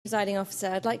Presiding Officer,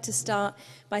 I'd like to start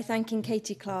by thanking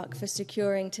Katy Clark for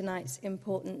securing tonight's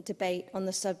important debate on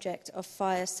the subject of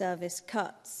fire service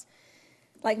cuts.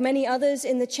 Like many others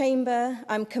in the chamber,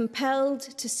 I'm compelled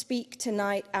to speak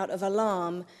tonight out of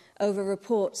alarm over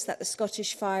reports that the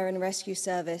Scottish Fire and Rescue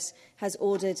Service has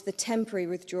ordered the temporary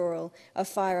withdrawal of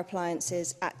fire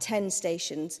appliances at 10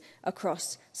 stations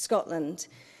across Scotland.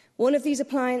 One of these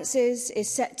appliances is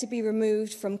set to be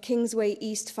removed from Kingsway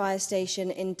East Fire Station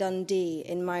in Dundee,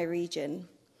 in my region.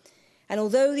 And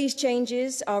although these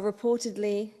changes are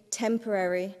reportedly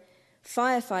temporary,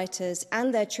 firefighters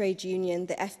and their trade union,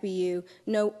 the FBU,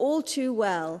 know all too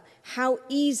well how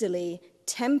easily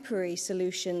temporary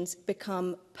solutions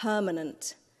become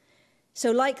permanent.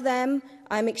 So like them,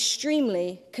 I'm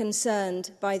extremely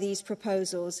concerned by these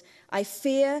proposals. I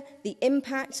fear the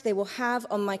impact they will have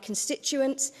on my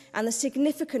constituents and the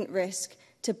significant risk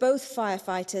to both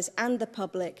firefighters and the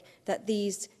public that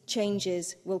these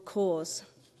changes will cause.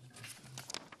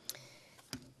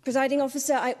 Presiding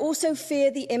Officer, I also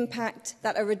fear the impact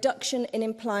that a reduction in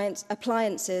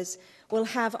appliances will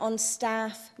have on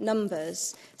staff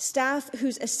numbers, staff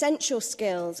whose essential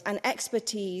skills and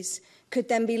expertise could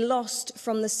then be lost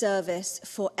from the service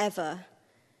forever.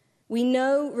 We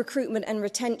know recruitment and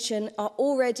retention are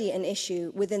already an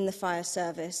issue within the fire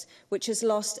service, which has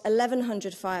lost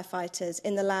 1,100 firefighters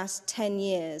in the last 10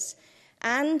 years.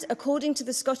 And, according to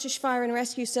the Scottish Fire and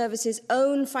Rescue Service's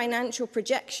own financial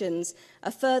projections,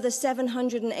 a further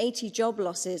 780 job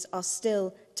losses are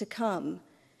still to come.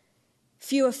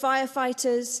 Fewer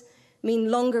firefighters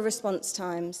mean longer response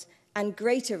times and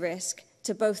greater risk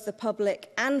to both the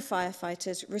public and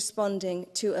firefighters responding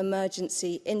to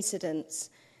emergency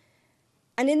incidents.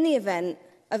 And in the event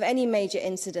of any major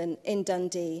incident in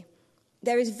Dundee,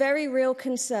 there is very real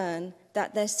concern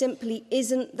that there simply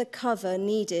isn't the cover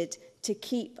needed to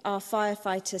keep our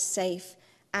firefighters safe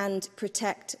and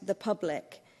protect the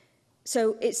public.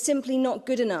 So it's simply not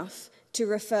good enough to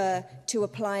refer to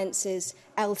appliances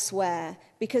elsewhere,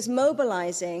 because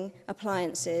mobilising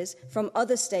appliances from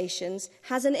other stations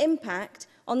has an impact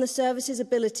on the service's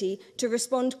ability to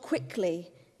respond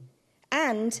quickly,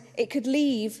 and it could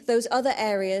leave those other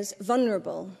areas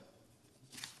vulnerable.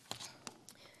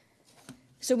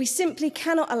 So we simply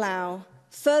cannot allow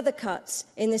further cuts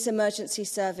in this emergency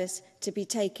service to be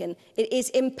taken. It is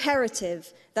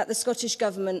imperative that the Scottish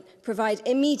Government provide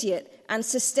immediate and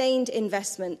sustained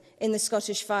investment in the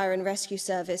Scottish Fire and Rescue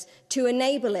Service to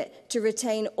enable it to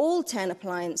retain all 10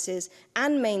 appliances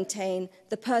and maintain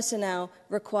the personnel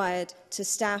required to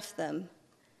staff them.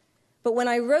 But when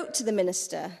I wrote to the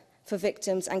Minister for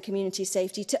Victims and Community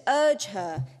Safety to urge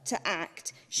her to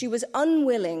act, she was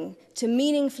unwilling to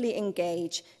meaningfully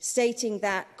engage, stating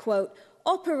that, quote,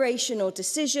 operational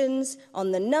decisions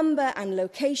on the number and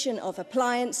location of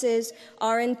appliances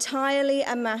are entirely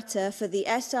a matter for the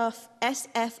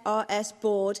SFRS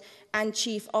board and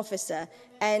chief officer,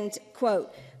 end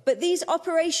quote. But these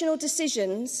operational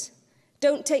decisions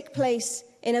don't take place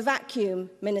in a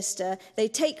vacuum, Minister. They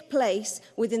take place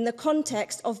within the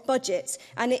context of budgets,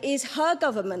 and it is her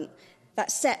government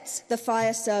that sets the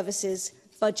fire service's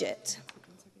budget.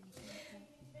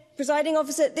 Presiding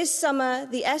Officer, this summer,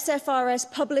 the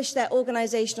SFRS published their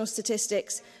organisational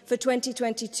statistics for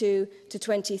 2022 to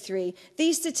 23.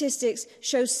 These statistics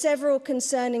show several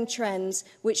concerning trends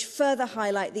which further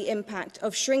highlight the impact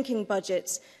of shrinking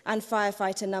budgets and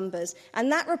firefighter numbers.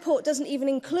 And that report doesn't even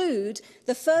include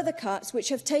the further cuts which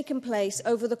have taken place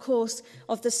over the course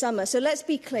of the summer. So let's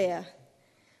be clear.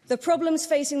 The problems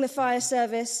facing the fire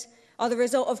service are the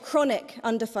result of chronic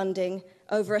underfunding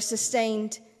over a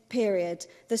sustained period.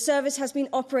 The service has been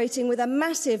operating with a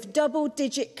massive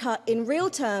double-digit cut in real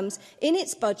terms in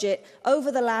its budget over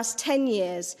the last 10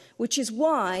 years, which is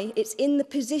why it's in the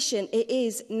position it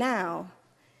is now.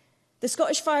 The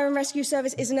Scottish Fire and Rescue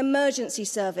Service is an emergency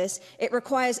service. It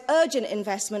requires urgent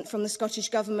investment from the Scottish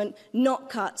Government, not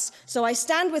cuts. So I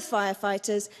stand with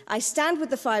firefighters, I stand with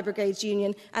the Fire Brigades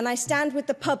Union, and I stand with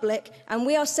the public, and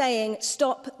we are saying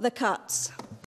stop the cuts.